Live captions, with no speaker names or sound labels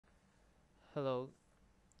Hello,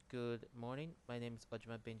 good morning. My name is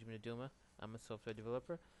Ojma Benjamin Aduma. I'm a software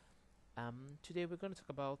developer. Today we're going to talk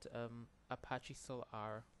about Apache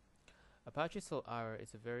Solr. Apache Solr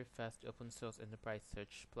is a very fast open source enterprise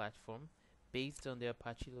search platform based on the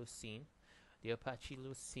Apache Lucene. The Apache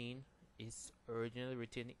Lucene is originally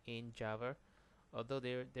written in Java, although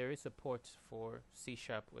there is support for C#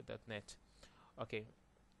 with .NET. Okay,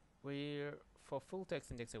 we're for full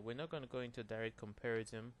text indexing. We're not going to go into direct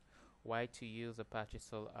comparison why to use Apache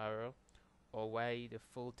Solr or why the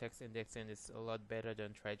full text indexing is a lot better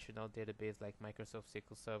than traditional database like Microsoft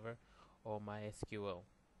SQL Server or MySQL.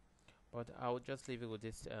 But I'll just leave it with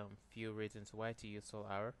these few reasons why to use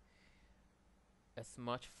Solr. It's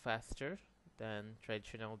much faster than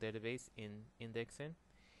traditional database in indexing.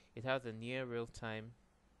 It has a near real-time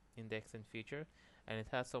indexing feature, and it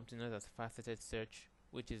has something known as faceted search,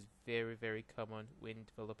 which is very common when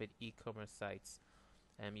developing e-commerce sites.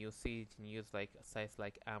 You'll see it in use like sites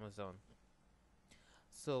like Amazon.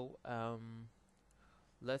 So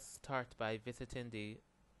let's start by visiting the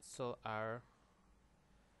Solr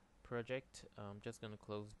project. I'm just gonna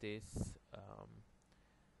close this.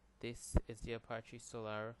 This is the Apache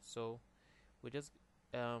Solr. So we just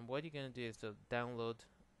what you're gonna do is to download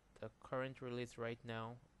the current release right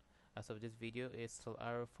now. As of this video is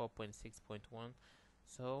Solr 4.6.1.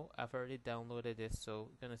 So I've already downloaded this, so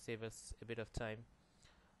it's gonna save us a bit of time.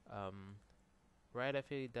 Right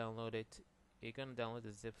after you download it, you're gonna download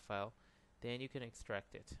the zip file, then you can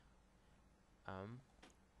extract it.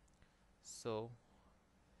 So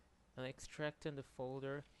I'm extracting the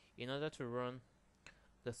folder in order to run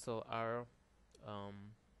the Solr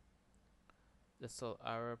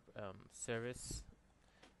service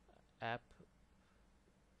app.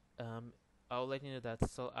 I'll let you know that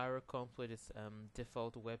Solr comes with its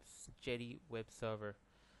default Jetty web server.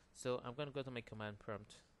 So I'm gonna go to my command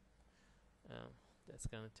prompt. That's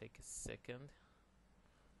gonna take a second,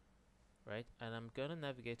 right? And I'm gonna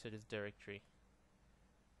navigate to this directory.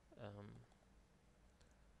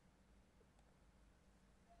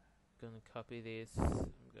 Gonna copy this.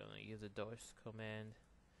 I'm gonna use a doors command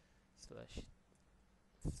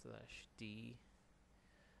 /d.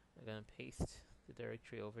 I'm gonna paste the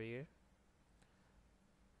directory over here.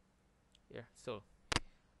 Yeah, so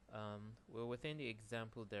we're within the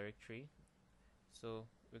example directory. So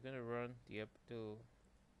we're gonna run the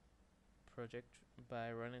project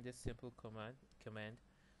by running this simple command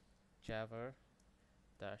java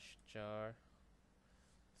 -jar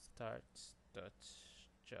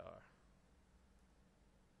start.jar.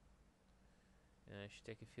 And it should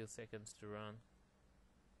take a few seconds to run.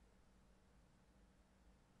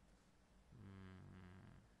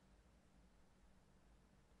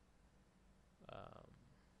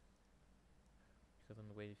 Because I'm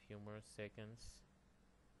gonna wait a few more seconds.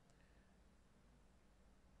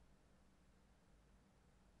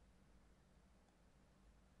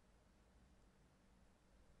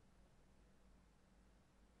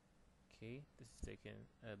 Okay, this is taking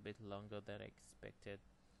a bit longer than I expected.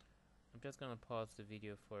 I'm just gonna pause the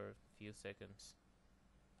video for a few seconds.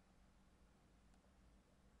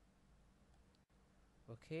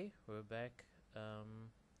 Okay, we're back.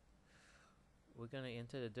 We're gonna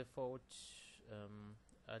enter the default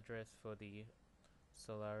address for the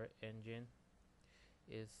Solr engine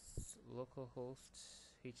is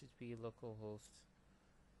localhost HTTP localhost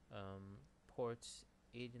port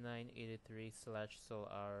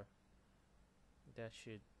 8983/Solr. That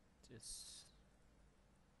should just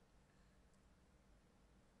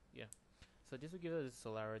so this will give us the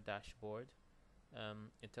Solr dashboard.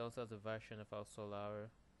 It tells us the version of our Solr,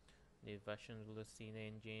 the version of the Lucene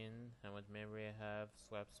engine, how much memory I have,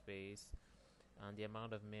 swap space, and the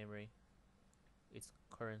amount of memory it's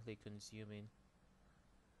currently consuming.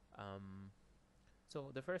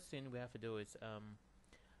 So the first thing we have to do is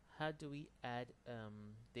how do we add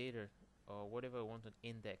data or whatever we want to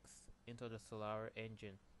index into the Solr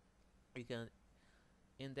engine? You can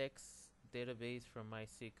index database from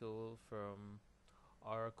MySQL, from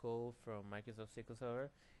Oracle, from Microsoft SQL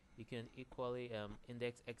Server. You can equally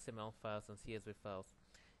index XML files and CSV files.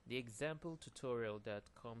 The example tutorial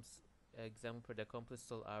that comes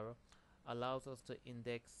Solr allows us to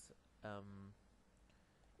index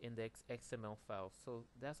XML files. So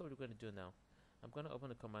that's what we're going to do now. I'm going to open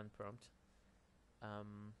the command prompt.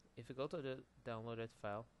 If you go to the downloaded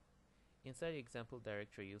file, inside the example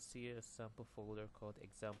directory, you'll see a sample folder called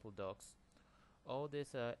example docs. All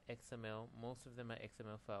these are XML, most of them are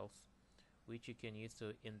XML files, which you can use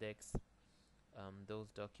to index those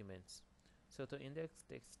documents. So to index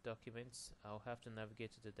these documents, I'll have to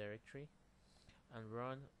navigate to the directory and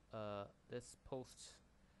run this post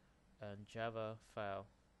and Java file.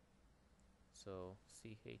 So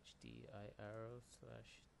chdir/d.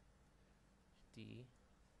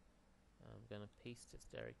 I'm gonna paste this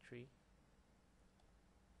directory.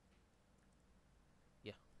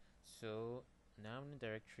 Yeah. So now I'm in the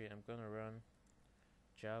directory. I'm gonna run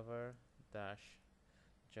java dash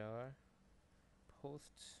jar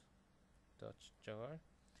post.jar,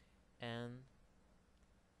 and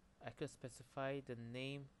I could specify the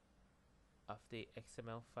name of the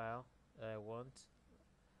XML file that I want.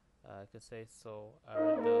 I could say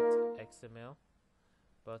solr.xml,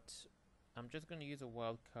 but I'm just going to use a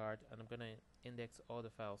wildcard, and I'm going to index all the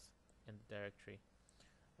files in the directory.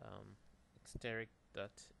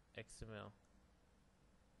 Xteric.xml.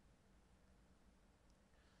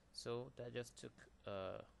 So that just took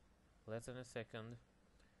less than a second,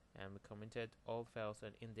 and we commented all files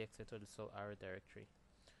and indexed it to the Solr directory.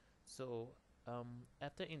 So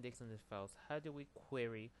after indexing the files, how do we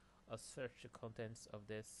query or search the contents of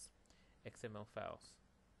this XML files?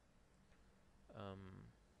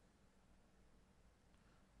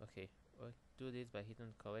 Okay, we'll do this by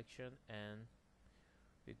hitting collection, and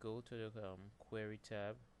we go to the query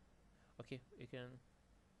tab. Okay, you can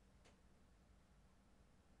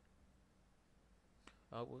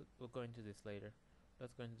we'll go into this later.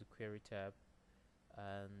 Let's go into the query tab,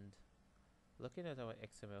 and looking at our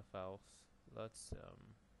XML files, let's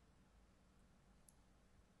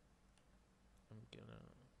I'm gonna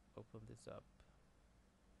open this up.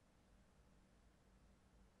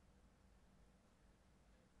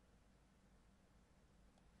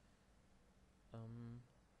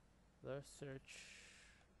 Let's search,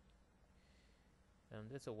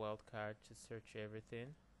 there's a wildcard to search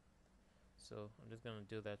everything, so I'm just gonna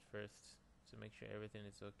do that first to make sure everything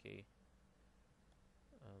is okay.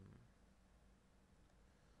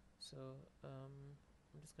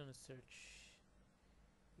 I'm just gonna search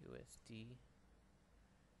USD,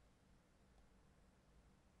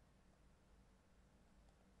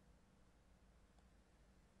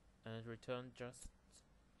 and it returned just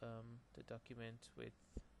the document with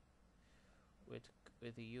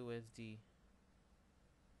the USD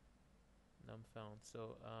num found.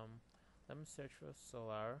 So let me search for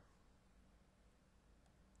Solr.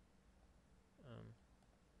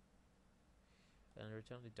 And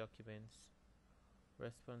return the documents,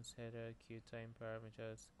 response header, queue time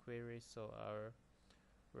parameters, query Solr,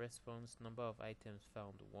 response number of items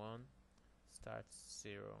found 1, starts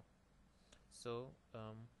 0. So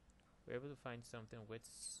we're able to find something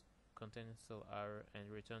with containing Solr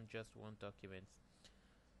and return just one document.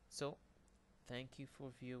 So thank you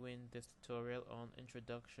for viewing this tutorial on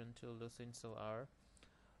introduction to Lucene Solr.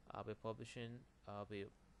 I'll be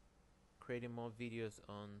creating more videos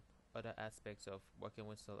on other aspects of working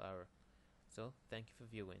with Solr. So thank you for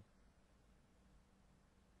viewing.